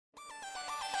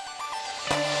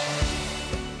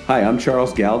Hi, I'm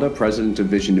Charles Galda, President of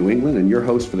Vision New England, and your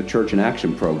host for the Church in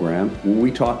Action program, where we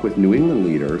talk with New England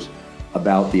leaders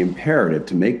about the imperative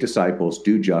to make disciples,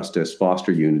 do justice,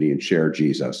 foster unity, and share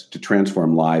Jesus to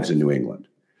transform lives in New England.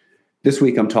 This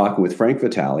week, I'm talking with Frank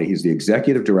Vitale. He's the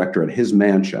executive director at His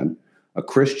Mansion, a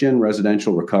Christian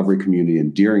residential recovery community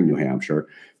in Deering, New Hampshire.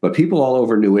 But people all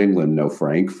over New England know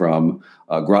Frank from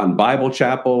Groton Bible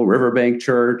Chapel, Riverbank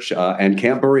Church, and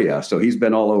Camp Berea. So he's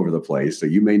been all over the place. So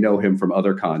you may know him from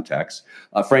other contexts.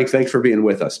 Frank, thanks for being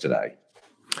with us today.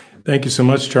 Thank you so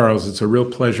much, Charles. It's a real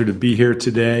pleasure to be here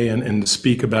today and to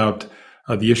speak about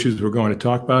the issues we're going to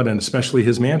talk about, and especially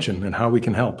His Mansion and how we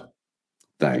can help.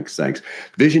 Thanks.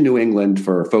 Vision New England,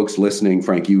 for folks listening,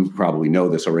 Frank, you probably know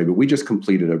this already, but we just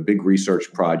completed a big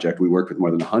research project. We worked with more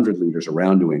than 100 leaders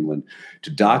around New England to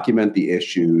document the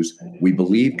issues we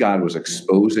believe God was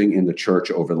exposing in the church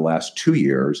over the last 2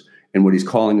 years and what He's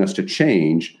calling us to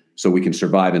change so we can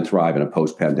survive and thrive in a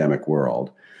post-pandemic world.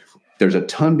 There's a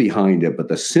ton behind it, but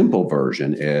the simple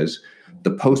version is the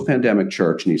post-pandemic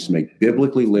church needs to make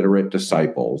biblically literate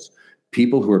disciples,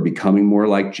 people who are becoming more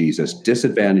like Jesus,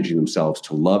 disadvantaging themselves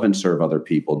to love and serve other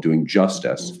people, doing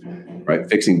justice, right?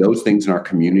 Fixing those things in our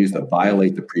communities that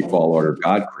violate the pre-fall order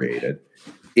God created,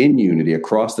 in unity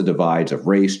across the divides of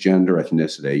race, gender,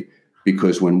 ethnicity,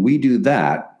 because when we do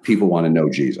that, people want to know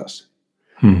Jesus.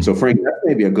 So Frank, that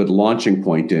may be a good launching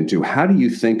point into how do you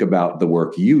think about the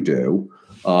work you do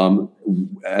and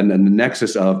then the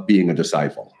nexus of being a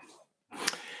disciple?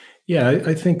 Yeah,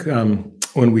 I think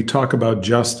when we talk about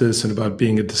justice and about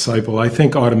being a disciple, I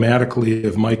think automatically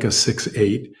of Micah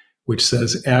 6:8, which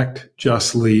says, act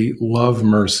justly, love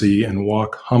mercy, and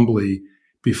walk humbly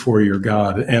before your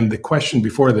God. And the question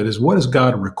before that is, what does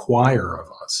God require of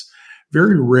us?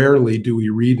 Very rarely do we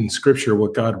read in Scripture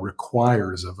what God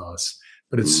requires of us,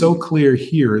 but it's so clear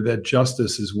here that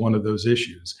justice is one of those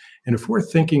issues. And if we're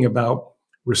thinking about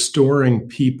restoring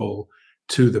people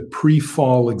to the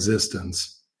pre-fall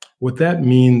existence, what that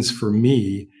means for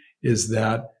me is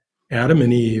that Adam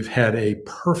and Eve had a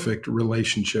perfect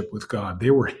relationship with God. They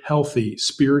were healthy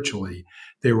spiritually.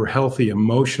 They were healthy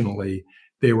emotionally.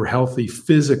 They were healthy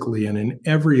physically and in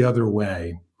every other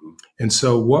way. And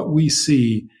so what we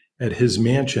see at His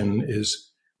Mansion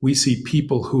is we see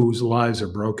people whose lives are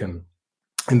broken,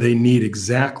 and they need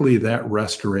exactly that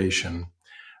restoration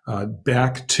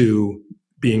back to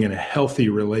being in a healthy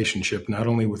relationship, not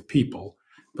only with people,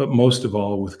 but most of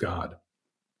all with God.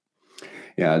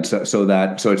 Yeah,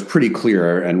 so it's pretty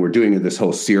clear, and we're doing this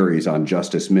whole series on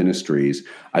justice ministries.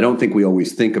 I don't think we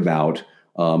always think about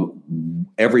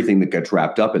everything that gets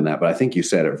wrapped up in that, but I think you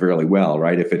said it really well,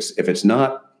 right? If it's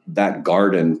not that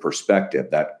garden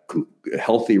perspective, that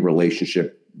healthy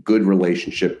relationship, good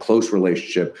relationship, close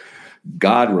relationship,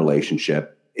 God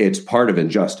relationship, it's part of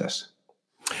injustice.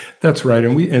 That's right,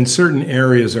 and certain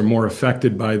areas are more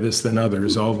affected by this than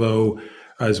others, although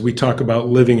as we talk about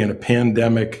living in a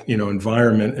pandemic,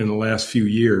 environment in the last few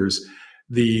years,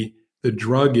 the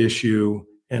drug issue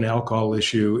and alcohol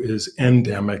issue is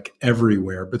endemic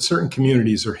everywhere. But certain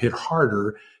communities are hit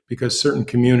harder because certain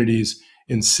communities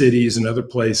in cities and other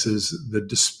places, the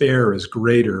despair is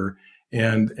greater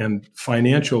and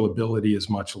financial ability is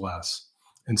much less.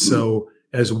 And so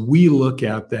as we look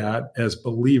at that as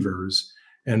believers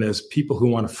and as people who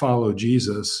want to follow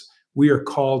Jesus, we are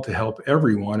called to help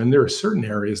everyone. And there are certain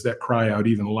areas that cry out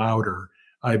even louder,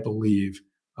 I believe,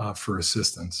 for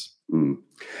assistance.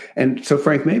 And so,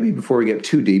 Frank, maybe before we get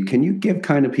too deep, can you give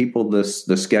kind of people the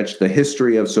sketch, the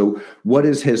history of, so what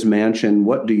is His Mansion?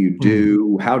 What do you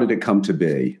do? How did it come to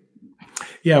be?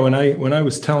 Yeah, when I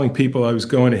was telling people I was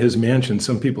going to His Mansion,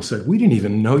 some people said, we didn't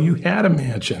even know you had a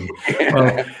mansion.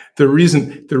 Well, the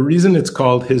reason it's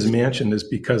called His Mansion is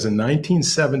because in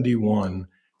 1971,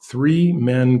 3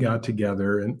 men got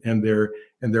together and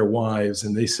their wives,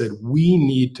 and they said, we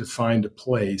need to find a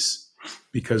place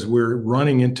because we're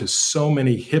running into so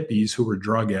many hippies who were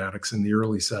drug addicts in the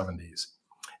early 70s.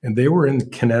 And they were in the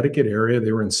Connecticut area.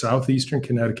 They were in southeastern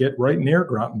Connecticut, right near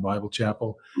Groton Bible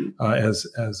Chapel, as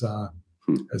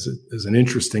an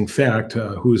interesting fact,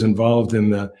 who was involved in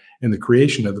the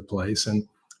creation of the place. And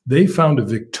they found a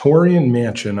Victorian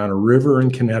mansion on a river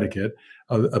in Connecticut,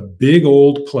 a big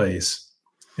old place.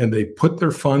 And they put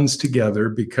their funds together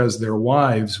because their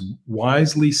wives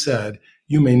wisely said,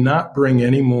 you may not bring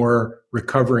any more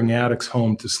recovering addicts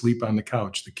home to sleep on the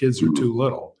couch. The kids are too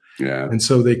little. Yeah. And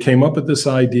so they came up with this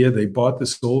idea. They bought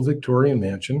this old Victorian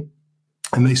mansion,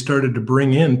 and they started to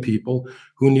bring in people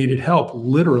who needed help,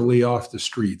 literally off the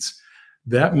streets.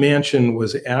 That mansion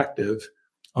was active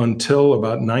until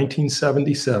about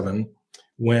 1977,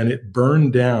 when it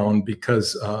burned down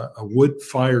because a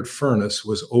wood-fired furnace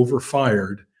was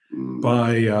overfired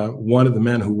by one of the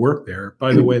men who worked there.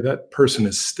 By the way, that person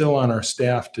is still on our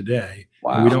staff today.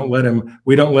 Wow.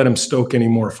 We don't let him stoke any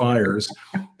more fires.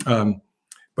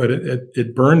 But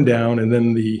it burned down, and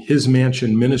then His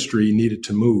Mansion ministry needed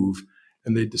to move,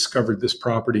 and they discovered this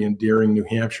property in Deering, New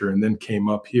Hampshire, and then came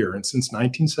up here. And since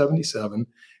 1977,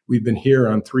 we've been here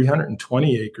on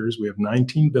 320 acres. We have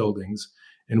 19 buildings,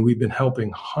 and we've been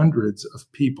helping hundreds of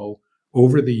people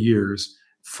over the years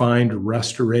find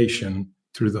restoration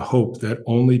through the hope that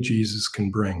only Jesus can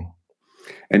bring.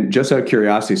 And just out of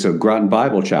curiosity, so Groton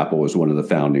Bible Chapel was one of the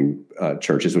founding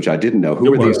churches, which I didn't know.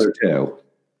 Who were the other two?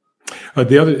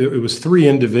 It was three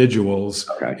individuals,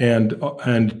 okay,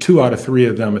 and 2 out of 3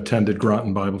 of them attended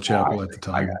Groton Bible Chapel at the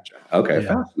time. I gotcha. Okay,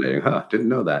 yeah. Fascinating. Huh? Didn't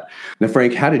know that. Now,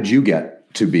 Frank, how did you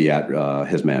get to be at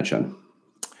His Mansion?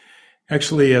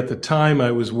 Actually, at the time,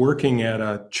 I was working at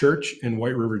a church in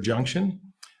White River Junction,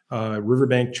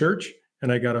 Riverbank Church,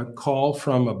 and I got a call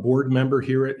from a board member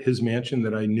here at His Mansion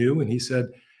that I knew, and he said,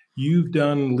 "You've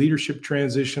done leadership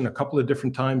transition a couple of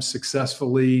different times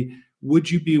successfully.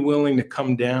 Would you be willing to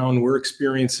come down? We're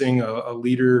experiencing a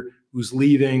leader who's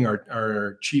leaving,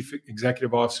 our chief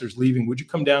executive officer is leaving. Would you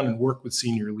come down and work with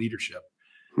senior leadership?"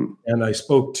 And I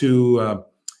spoke to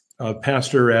a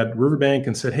pastor at Riverbank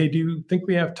and said, "Hey, do you think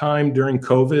we have time during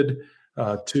COVID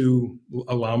to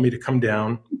allow me to come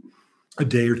down a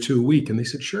day or 2 a week?" And they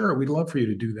said, "Sure, we'd love for you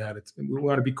to do that. We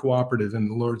want to be cooperative in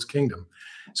the Lord's kingdom."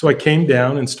 So I came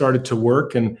down and started to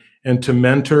work and to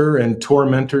mentor and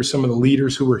mentor some of the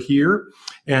leaders who were here,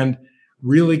 and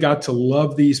really got to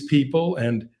love these people.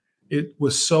 And it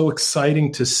was so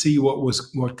exciting to see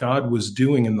what God was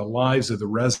doing in the lives of the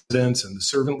residents and the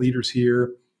servant leaders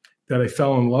here, that I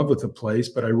fell in love with the place.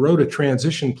 But I wrote a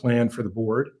transition plan for the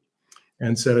board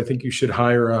and said, "I think you should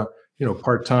hire a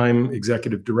part-time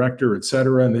executive director, et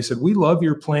cetera." And they said, "We love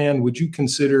your plan. Would you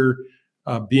consider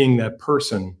being that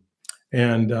person?"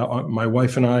 And my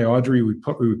wife and I, Audrey, we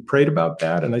prayed about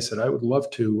that. And I said, "I would love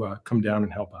to come down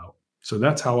and help out." So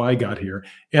that's how I got here.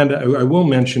 And I will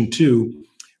mention, too,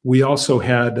 we also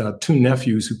had 2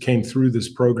 nephews who came through this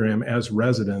program as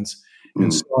residents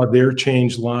and saw their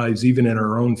changed lives, even in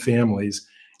our own families.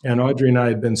 And Audrey and I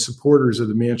had been supporters of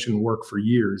the Mansion work for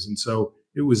years. And so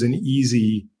it was an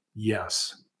easy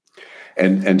yes.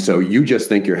 And so you just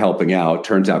think you're helping out.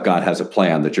 Turns out God has a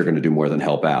plan that you're going to do more than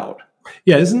help out.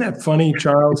 Yeah, isn't that funny,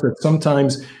 Charles, that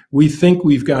sometimes we think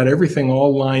we've got everything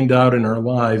all lined out in our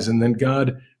lives, and then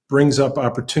God brings up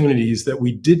opportunities that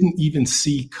we didn't even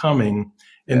see coming,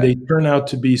 and they turn out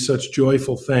to be such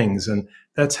joyful things. And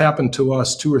that's happened to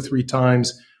us 2 or 3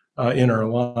 times in our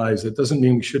lives. That doesn't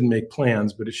mean we shouldn't make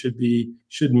plans, but it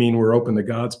should mean we're open to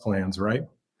God's plans, right?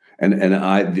 And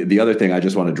the other thing I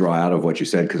just want to draw out of what you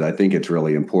said, because I think it's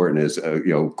really important, is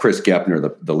Chris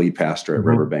Gepner, the lead pastor at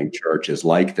Riverbank Church, is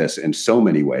like this in so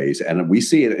many ways, and we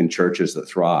see it in churches that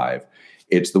thrive.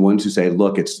 It's the ones who say,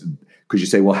 "Look," it's because you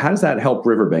say, "Well, how does that help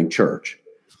Riverbank Church?"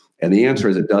 And the answer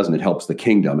is, it doesn't. It helps the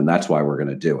kingdom, and that's why we're going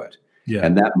to do it. Yeah.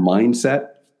 And that mindset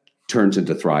turns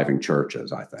into thriving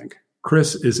churches, I think.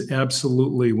 Chris is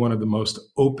absolutely one of the most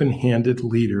open-handed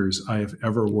leaders I have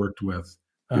ever worked with.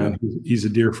 He's a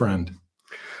dear friend.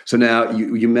 So now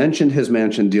you mentioned His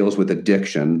Mansion deals with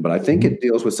addiction, but I think it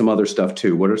deals with some other stuff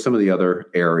too. What are some of the other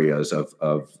areas of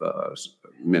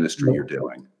ministry you're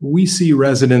doing? We see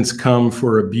residents come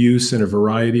for abuse in a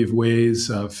variety of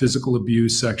ways: physical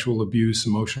abuse, sexual abuse,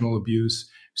 emotional abuse.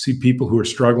 We see people who are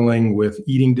struggling with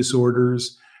eating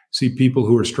disorders. We see people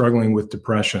who are struggling with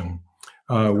depression.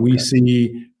 We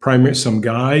see some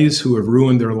guys who have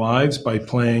ruined their lives by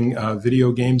playing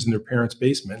video games in their parents'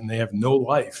 basement, and they have no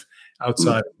life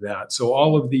outside of that. So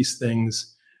all of these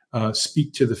things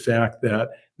speak to the fact that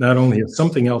not only has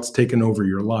something else taken over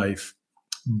your life,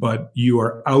 but you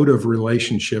are out of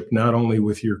relationship not only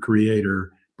with your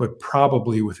Creator, but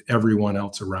probably with everyone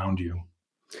else around you.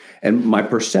 And my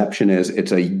perception is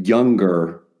it's a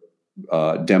younger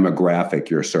demographic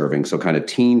you're serving, so kind of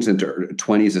teens into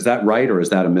 20s. Is that right, or is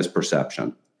that a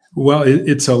misperception? Well,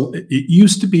 it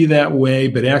used to be that way,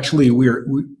 but actually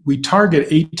we target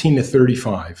 18 to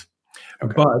 35.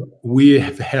 Okay. But we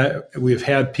have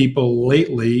had people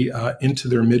lately into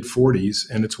their mid 40s,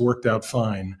 and it's worked out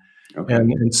fine. Okay.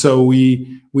 And so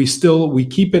we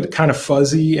keep it kind of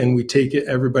fuzzy, and we take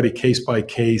everybody case by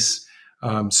case.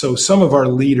 So some of our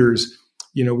leaders,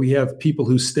 we have people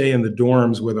who stay in the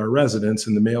dorms with our residents,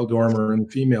 in the male dorm or in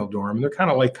the female dorm, and they're kind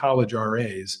of like college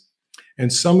RAs.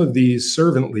 And some of these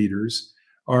servant leaders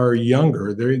are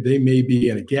younger. They may be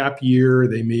in a gap year.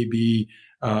 They may be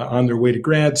on their way to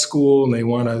grad school, and they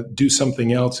want to do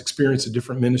something else, experience a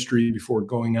different ministry before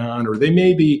going on. Or they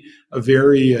may be a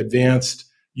very advanced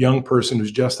young person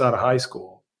who's just out of high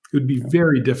school. It would be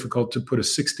very difficult to put a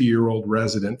 60-year-old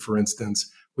resident, for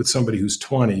instance, with somebody who's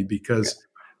 20 because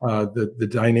the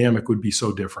dynamic would be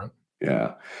so different.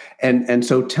 Yeah. And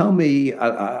so tell me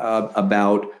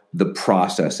about the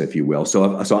process, if you will.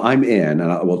 So I'm in,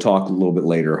 and we'll talk a little bit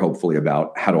later, hopefully,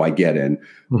 about how do I get in.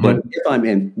 Mm-hmm. But if I'm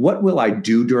in, what will I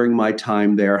do during my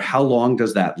time there? How long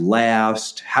does that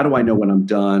last? How do I know when I'm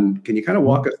done? Can you kind of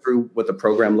walk us through what the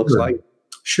program looks like?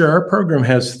 Sure. Our program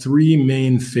has 3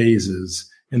 main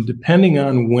phases. And depending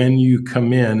on when you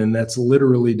come in, and that's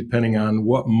literally depending on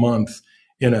what month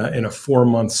in a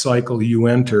 4-month cycle you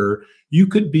enter, you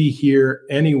could be here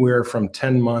anywhere from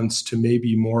 10 months to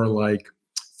maybe more like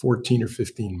 14 or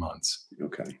 15 months.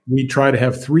 Okay. We try to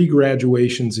have 3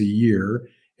 graduations a year,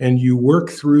 and you work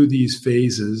through these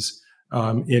phases,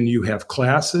 and you have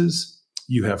classes,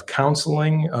 you have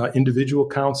counseling, individual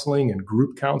counseling and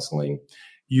group counseling.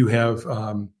 You have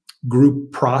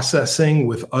group processing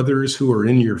with others who are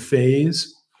in your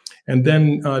phase. And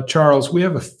then, Charles, we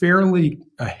have a fairly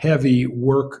heavy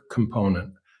work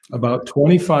component, about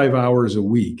 25 hours a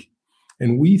week.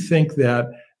 And we think that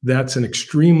that's an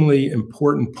extremely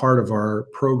important part of our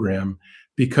program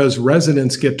because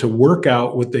residents get to work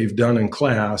out what they've done in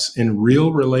class in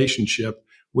real relationship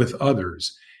with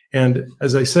others. And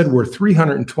as I said, we're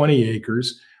 320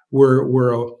 acres. We're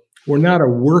not a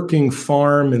working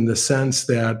farm in the sense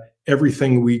that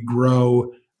everything we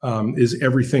grow is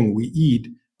everything we eat,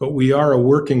 but we are a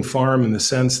working farm in the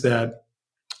sense that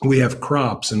we have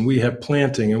crops and we have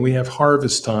planting and we have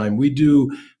harvest time. We do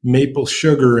maple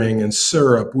sugaring and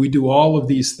syrup. We do all of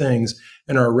these things,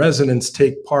 and our residents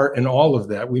take part in all of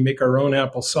that. We make our own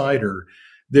apple cider.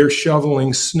 They're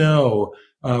shoveling snow.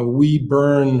 We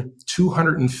burn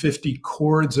 250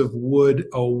 cords of wood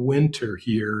a winter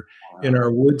here in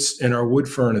our wood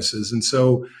furnaces. And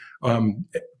so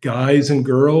guys and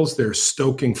girls, they're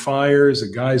stoking fires. The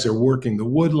guys are working the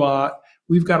wood lot.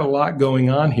 We've got a lot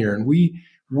going on here, and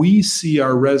we see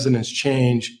our residents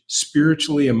change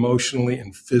spiritually, emotionally,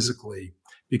 and physically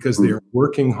because they're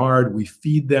working hard. We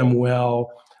feed them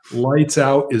well. Lights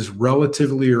out is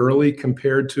relatively early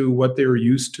compared to what they were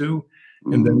used to.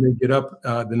 And then they get up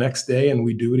the next day and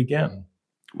we do it again.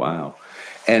 Wow.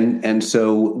 And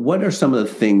so what are some of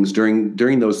the things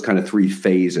during those kind of 3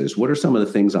 phases? What are some of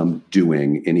the things I'm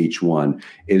doing in each one?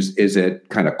 Is it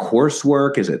kind of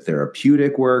coursework? Is it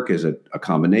therapeutic work? Is it a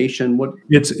combination?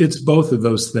 It's both of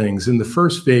those things. In the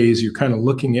first phase, you're kind of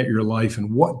looking at your life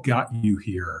and what got you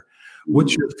here.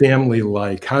 What's your family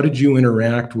like? How did you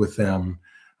interact with them?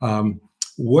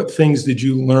 What things did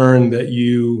you learn that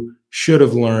you should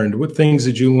have learned? What things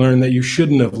did you learn that you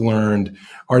shouldn't have learned?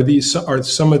 Are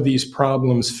some of these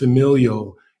problems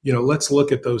familial? Let's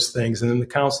look at those things. And then the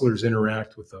counselors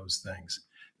interact with those things.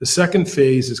 The second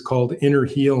phase is called inner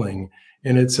healing.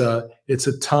 And it's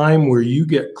a time where you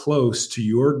get close to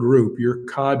your group, your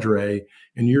cadre,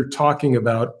 and you're talking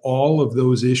about all of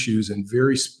those issues in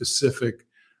very specific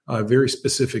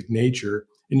nature.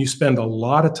 And you spend a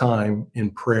lot of time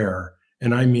in prayer.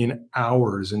 And I mean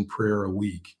hours in prayer a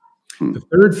week. The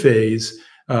third phase,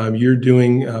 you're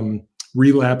doing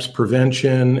relapse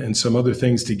prevention and some other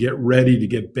things to get ready to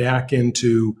get back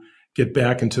into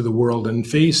the world. And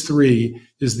phase 3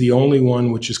 is the only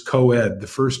one which is co-ed. The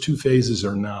first 2 phases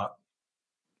are not.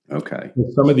 Okay.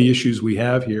 Some of the issues we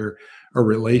have here are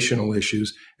relational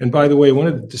issues. And by the way, one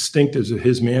of the distinctives of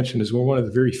his mansion is we're one of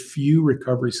the very few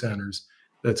recovery centers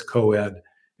that's co-ed.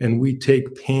 And we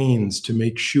take pains to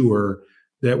make sure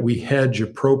that we hedge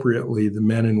appropriately the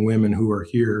men and women who are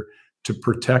here to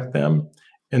protect them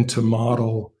and to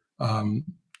model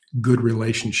good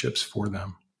relationships for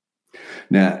them.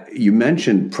 Now, you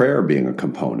mentioned prayer being a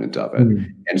component of it. Mm-hmm.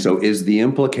 And so is the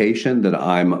implication that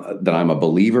I'm a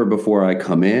believer before I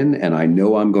come in and I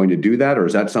know I'm going to do that? Or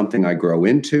is that something I grow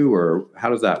into? Or how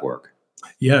does that work?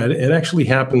 Yeah, it actually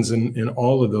happens in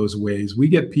all of those ways. We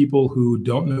get people who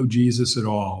don't know Jesus at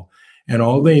all. And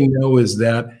all they know is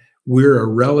that we're a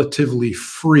relatively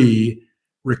free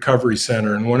recovery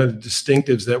center. And one of the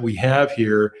distinctives that we have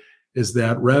here is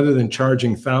that rather than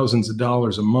charging thousands of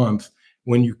dollars a month,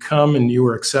 when you come and you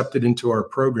are accepted into our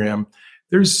program,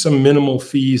 there's some minimal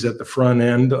fees at the front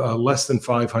end, less than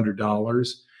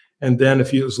 $500. And then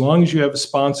as long as you have a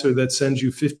sponsor that sends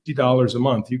you $50 a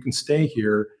month, you can stay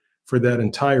here for that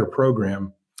entire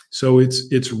program. So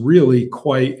it's really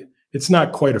it's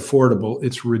not quite affordable.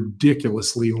 It's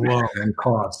ridiculously low in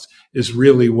cost is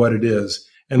really what it is.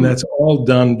 And that's all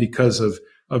done because of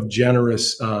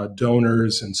generous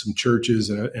donors and some churches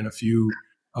and a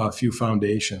few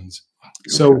foundations.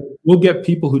 So we'll get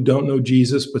people who don't know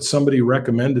Jesus, but somebody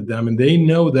recommended them, and they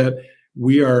know that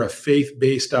we are a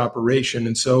faith-based operation.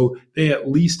 And so they at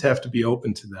least have to be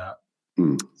open to that.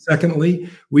 Secondly,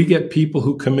 we get people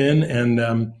who come in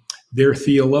and they're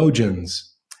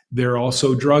theologians. They're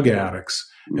also drug addicts.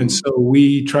 And so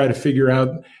we try to figure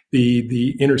out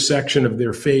the intersection of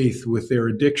their faith with their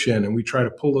addiction. And we try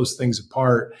to pull those things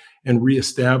apart and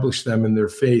reestablish them in their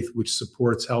faith, which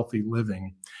supports healthy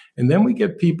living. And then we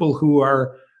get people who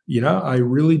are, I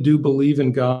really do believe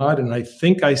in God. And I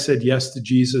think I said yes to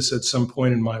Jesus at some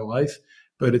point in my life,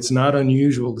 but it's not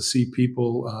unusual to see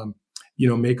people,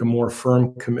 make a more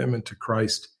firm commitment to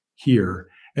Christ here.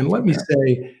 And let me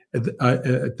say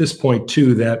at this point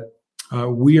too, that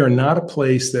we are not a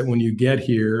place that when you get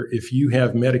here, if you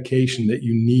have medication that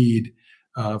you need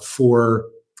for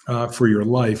your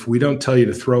life, we don't tell you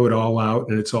to throw it all out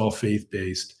and it's all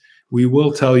faith-based. We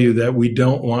will tell you that we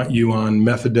don't want you on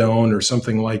methadone or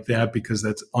something like that because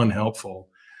that's unhelpful.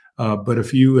 But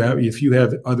if you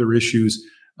have other issues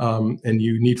and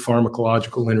you need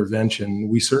pharmacological intervention,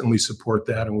 we certainly support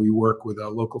that, and we work with a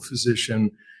local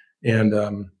physician and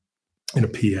a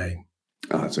PA.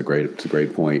 Oh, it's a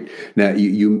great point. Now,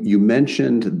 you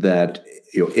mentioned that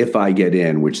if I get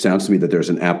in, which sounds to me that there's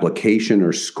an application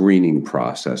or screening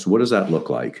process. What does that look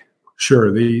like?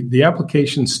 Sure. The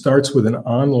application starts with an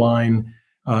online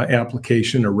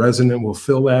application. A resident will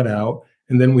fill that out,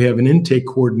 and then we have an intake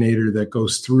coordinator that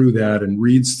goes through that and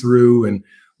reads through and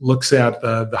looks at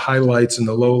the highlights and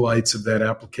the lowlights of that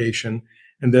application.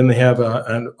 And then they have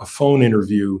a phone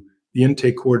interview. The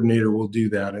intake coordinator will do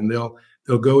that, and they'll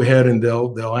go ahead and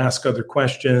they'll ask other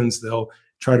questions. They'll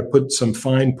try to put some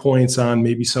fine points on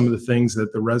maybe some of the things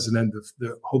that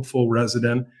the hopeful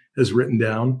resident has written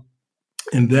down.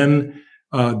 And then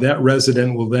that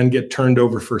resident will then get turned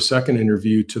over for a second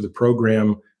interview to the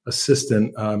program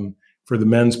assistant for the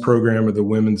men's program or the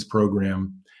women's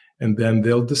program. And then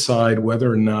they'll decide whether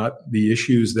or not the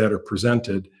issues that are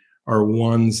presented are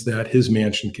ones that his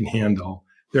mansion can handle.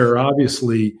 There are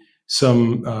obviously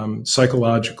some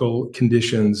psychological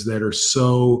conditions that are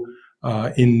so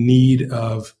in need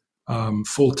of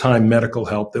full-time medical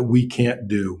help that we can't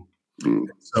do.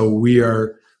 So we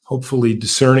are hopefully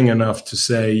discerning enough to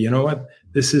say, you know what,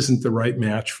 this isn't the right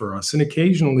match for us. And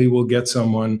occasionally we'll get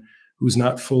someone who's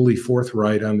not fully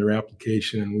forthright on their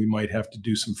application, and we might have to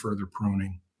do some further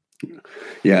pruning.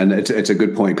 Yeah, and it's a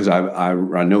good point, because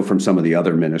I know from some of the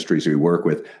other ministries we work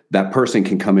with, that person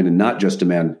can come in and not just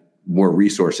demand more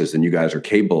resources than you guys are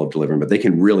capable of delivering, but they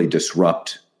can really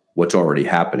disrupt what's already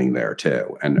happening there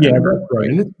too. And that's right.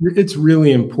 And it's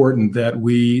really important that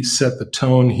we set the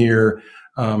tone here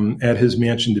at his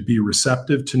mansion to be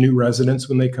receptive to new residents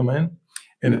when they come in.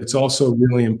 And it's also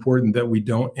really important that we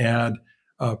don't add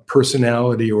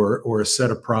personality or a set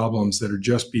of problems that are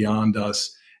just beyond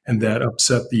us and that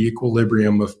upset the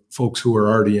equilibrium of folks who are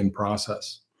already in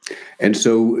process. And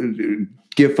so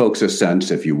give folks a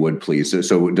sense, if you would, please.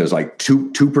 So does like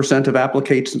 2% of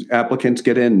applicants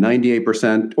get in,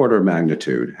 98%, order of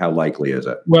magnitude? How likely is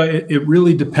it? Well, it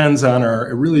really depends on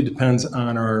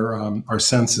our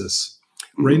census.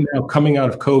 Right now, coming out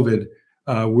of COVID,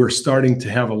 we're starting to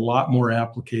have a lot more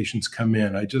applications come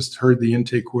in. I just heard the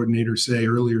intake coordinator say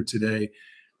earlier today,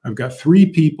 I've got 3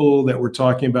 people that we're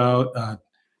talking about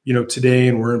today,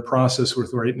 and we're in process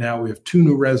with right now. We have 2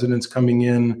 new residents coming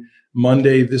in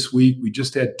Monday this week. We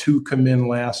just had 2 come in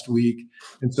last week.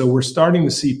 And so we're starting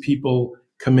to see people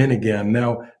come in again.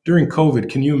 Now, during COVID,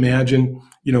 can you imagine,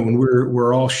 when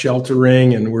we're all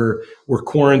sheltering and we're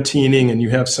quarantining, and you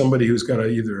have somebody who's got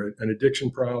either an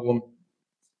addiction problem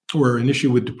or an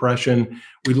issue with depression,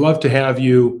 we'd love to have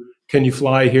you. Can you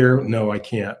fly here? No, I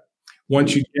can't.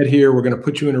 Once you get here, we're going to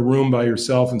put you in a room by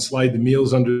yourself and slide the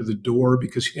meals under the door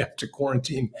because you have to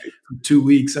quarantine for 2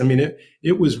 weeks. I mean,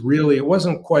 it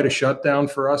wasn't quite a shutdown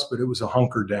for us, but it was a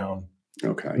hunker down.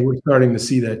 Okay. And we're starting to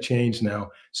see that change now.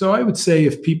 So I would say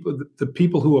if the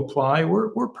people who apply,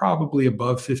 we're probably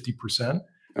above 50%.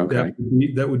 Okay.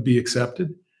 That would be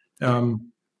accepted. And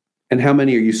how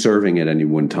many are you serving at any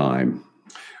one time?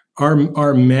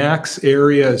 Our max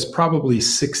area is probably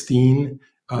 16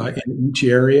 in each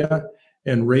area.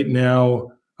 And right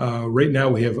now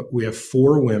we have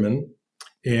 4 women,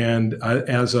 and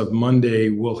as of Monday,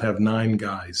 we'll have 9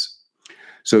 guys.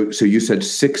 So you said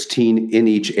 16 in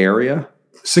each area?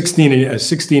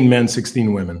 16 men,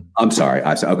 16 women. I'm sorry.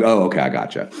 Okay, I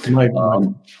gotcha.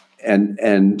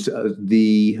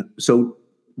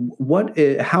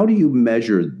 How do you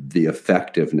measure the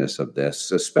effectiveness of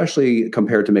this, especially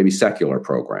compared to maybe secular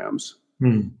programs?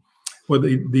 Well,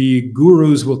 the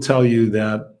gurus will tell you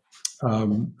that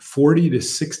 40 to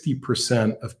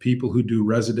 60% of people who do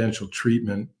residential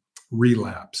treatment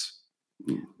relapse.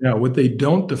 Now, what they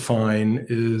don't define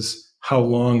is how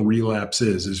long relapse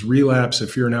is. Is relapse,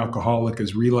 if you're an alcoholic,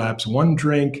 is relapse one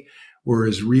drink, or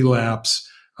is relapse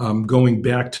going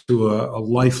back to a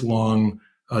lifelong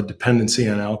dependency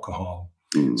on alcohol?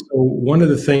 So one of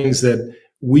the things that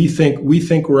we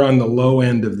think we're on the low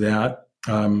end of that,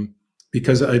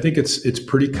 because I think it's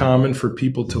pretty common for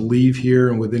people to leave here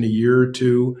and within a year or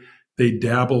two they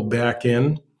dabble back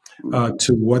in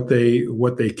to what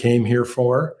they came here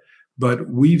for. But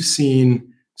we've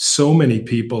seen so many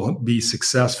people be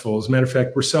successful. As a matter of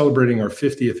fact, we're celebrating our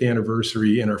 50th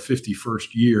anniversary in our 51st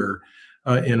year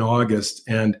in August,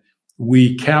 and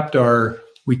we capped the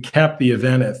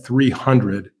event at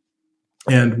 300,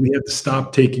 and we had to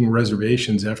stop taking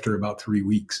reservations after about 3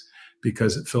 weeks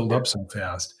because it filled up so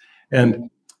fast.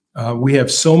 And we have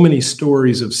so many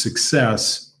stories of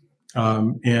success,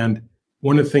 and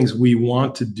one of the things we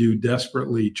want to do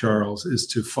desperately, Charles, is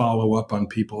to follow up on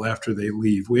people after they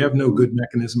leave. We have no good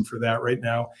mechanism for that right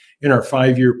now. In our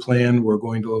 5-year plan, we're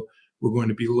going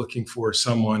to be looking for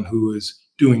someone who is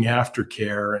doing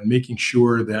aftercare and making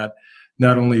sure that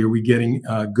not only are we getting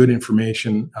good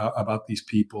information about these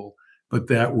people, but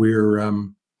that we're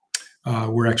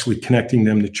actually connecting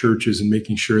them to churches and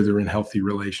making sure they're in healthy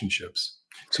relationships.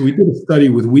 So we did a study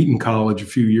with Wheaton College a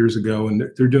few years ago, and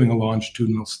they're doing a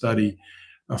longitudinal study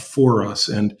for us.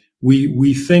 And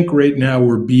we think right now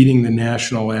we're beating the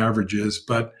national averages,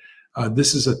 but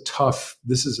this is a tough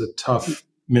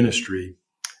ministry,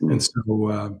 and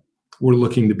so we're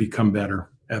looking to become better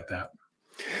at that.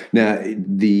 Now,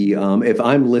 if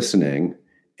I'm listening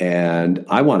and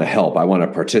I want to help, I want to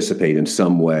participate in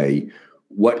some way,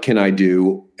 what can I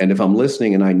do? And if I'm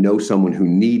listening and I know someone who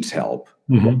needs help,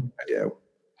 what can I do?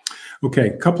 Okay,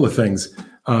 a couple of things.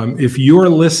 If you're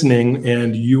listening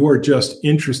and you are just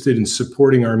interested in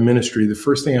supporting our ministry, the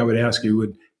first thing I would ask you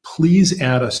would please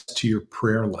add us to your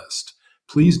prayer list.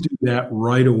 Please do that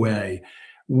right away.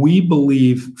 We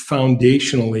believe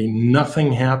foundationally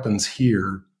nothing happens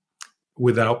here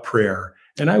without prayer.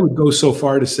 And I would go so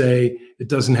far to say it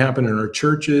doesn't happen in our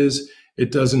churches.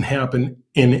 It doesn't happen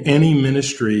in any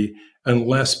ministry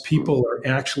unless people are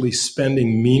actually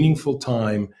spending meaningful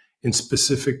time in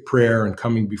specific prayer and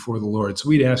coming before the Lord. So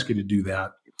we'd ask you to do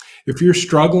that. If you're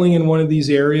struggling in one of these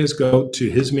areas, go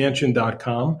to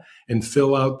hismansion.com and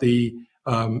fill out the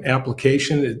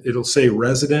application. It'll say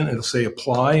resident, it'll say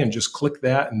apply, and just click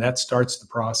that, and that starts the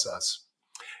process.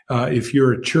 If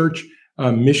you're a church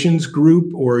missions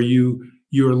group, or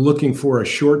you're looking for a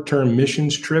short-term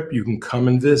missions trip, you can come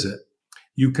and visit.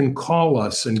 You can call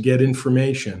us and get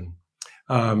information.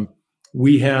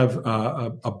 We have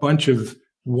a bunch of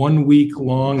 1 week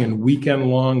long and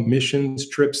weekend long missions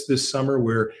trips this summer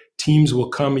where teams will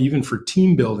come, even for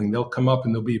team building. They'll come up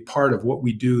and they'll be a part of what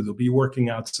we do. They'll be working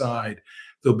outside.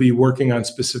 They'll be working on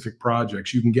specific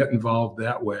projects. You can get involved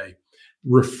that way.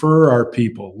 Refer our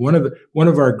people.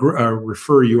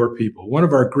 Refer your people. One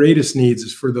of our greatest needs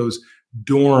is for those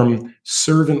dorm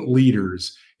servant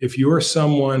leaders. If you're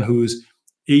someone who's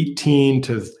 18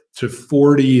 to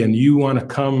 40 and you want to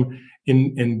come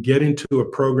in and get into a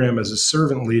program as a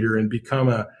servant leader and become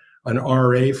an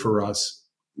RA for us,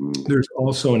 there's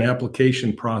also an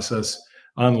application process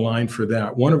online for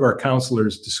that. One of our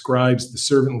counselors describes the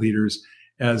servant leaders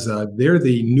as they're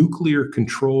the nuclear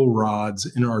control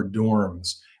rods in our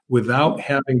dorms. Without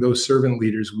having those servant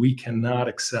leaders, we cannot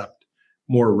accept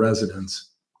more residents.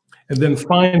 And then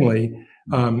finally,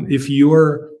 if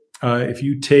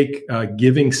you take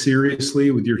giving seriously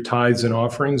with your tithes and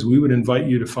offerings, we would invite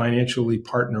you to financially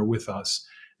partner with us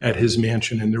at His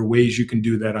Mansion, and there are ways you can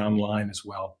do that online as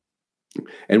well.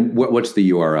 And what's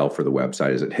the URL for the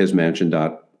website? Is it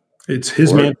hismansion.org? It's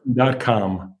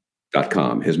hismansion.com.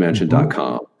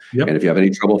 Hismansion.com. Yep. And if you have any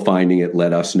trouble finding it,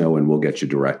 let us know, and we'll get you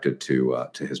directed to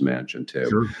His Mansion too.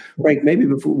 Sure. Frank, maybe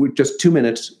before just 2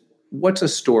 minutes, what's a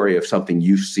story of something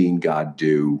you've seen God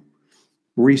do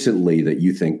recently that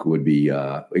you think would be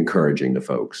encouraging to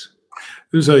folks?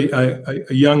 There's a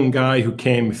young guy who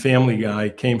came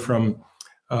from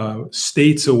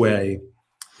states away,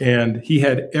 and he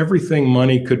had everything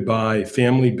money could buy: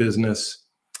 family business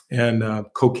and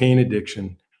cocaine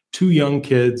addiction, 2 young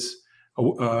kids,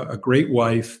 a great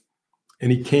wife.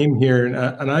 And he came here,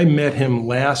 and I met him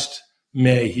last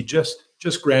May. He just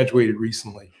graduated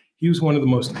recently. He was one of the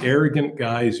most arrogant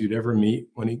guys you'd ever meet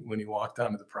when he walked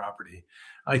onto the property.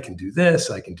 I can do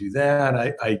this, I can do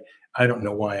that. I don't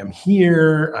know why I'm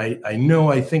here.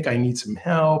 I think I need some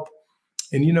help.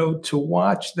 And, to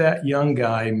watch that young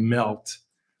guy melt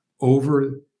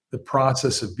over the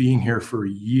process of being here for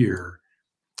a year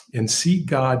and see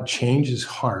God change his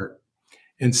heart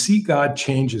and see God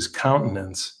change his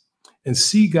countenance and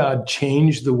see God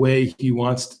change the way he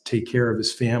wants to take care of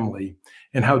his family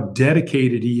and how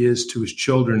dedicated he is to his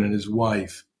children and his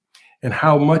wife and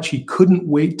how much he couldn't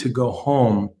wait to go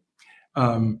home.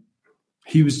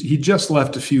 He just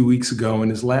left a few weeks ago,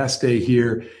 and his last day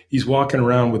here, he's walking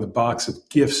around with a box of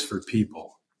gifts for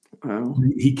people. Wow.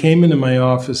 He came into my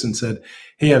office and said,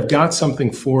 "Hey, I've got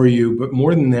something for you. But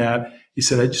more than that," he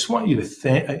said, "I just want you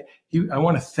to I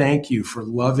want to thank you for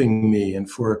loving me and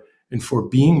for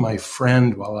being my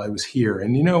friend while I was here."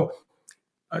 And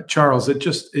Charles, I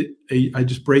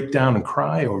just break down and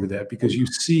cry over that, because you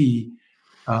see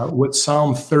what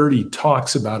Psalm 30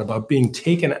 talks about being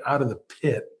taken out of the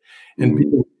pit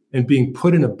and being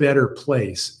put in a better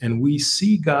place. And we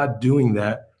see God doing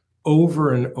that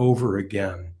over and over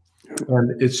again.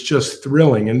 And it's just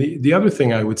thrilling. And the other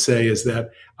thing I would say is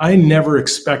that I never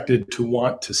expected to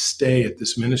want to stay at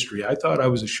this ministry. I thought I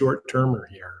was a short-termer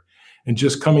here and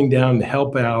just coming down to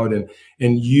help out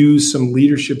and use some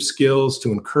leadership skills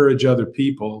to encourage other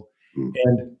people.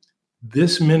 And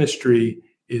this ministry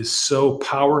is so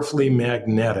powerfully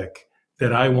magnetic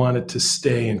that I wanted to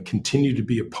stay and continue to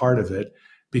be a part of it,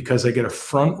 because I get a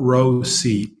front row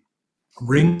seat,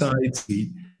 ringside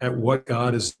seat at what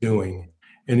God is doing.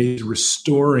 And he's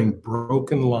restoring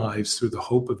broken lives through the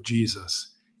hope of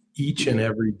Jesus each and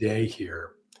every day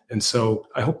here. And so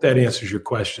I hope that answers your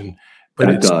question. But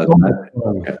it does.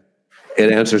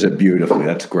 It answers it beautifully.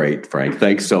 That's great, Frank.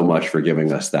 Thanks so much for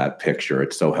giving us that picture.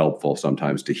 It's so helpful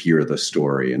sometimes to hear the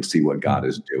story and see what God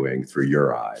is doing through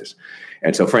your eyes.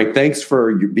 And so, Frank, thanks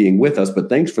for being with us, but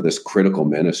thanks for this critical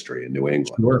ministry in New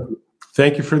England. Sure.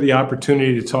 Thank you for the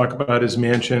opportunity to talk about his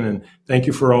mansion, and thank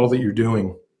you for all that you're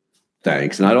doing.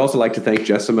 Thanks. And I'd also like to thank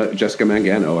Jessica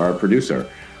Mangano, our producer,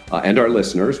 and our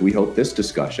listeners. We hope this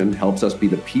discussion helps us be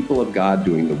the people of God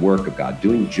doing the work of God,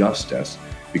 doing justice,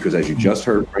 because as you just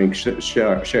heard Frank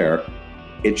share,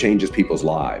 it changes people's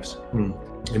lives.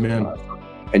 Amen.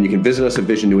 And you can visit us at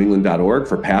visionnewengland.org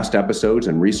for past episodes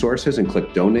and resources, and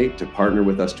click donate to partner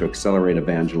with us to accelerate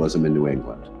evangelism in New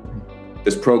England.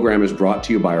 This program is brought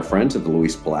to you by our friends at the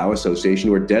Luis Palau Association,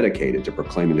 who are dedicated to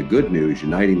proclaiming the good news,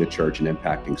 uniting the church, and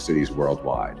impacting cities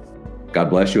worldwide. God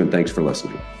bless you, and thanks for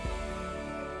listening.